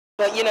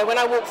But you know, when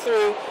I walk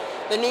through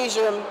the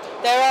newsroom,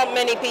 there aren't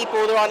many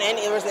people, there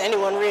isn't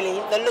anyone really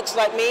that looks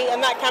like me,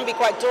 and that can be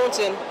quite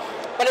daunting.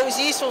 But it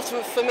was useful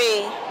for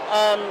me,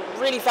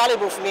 really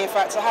valuable for me in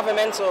fact, to have a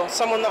mentor,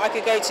 someone that I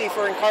could go to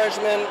for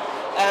encouragement,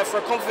 for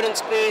a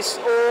confidence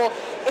boost, or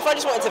if I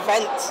just wanted to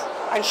vent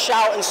and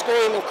shout and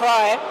scream and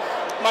cry,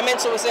 my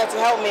mentor was there to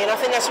help me. And I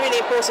think that's really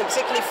important,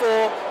 particularly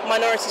for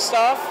minority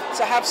staff,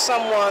 to have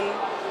someone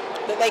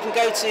that they can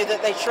go to, that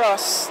they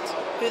trust,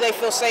 who they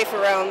feel safe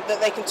around, that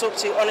they can talk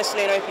to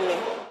honestly and openly.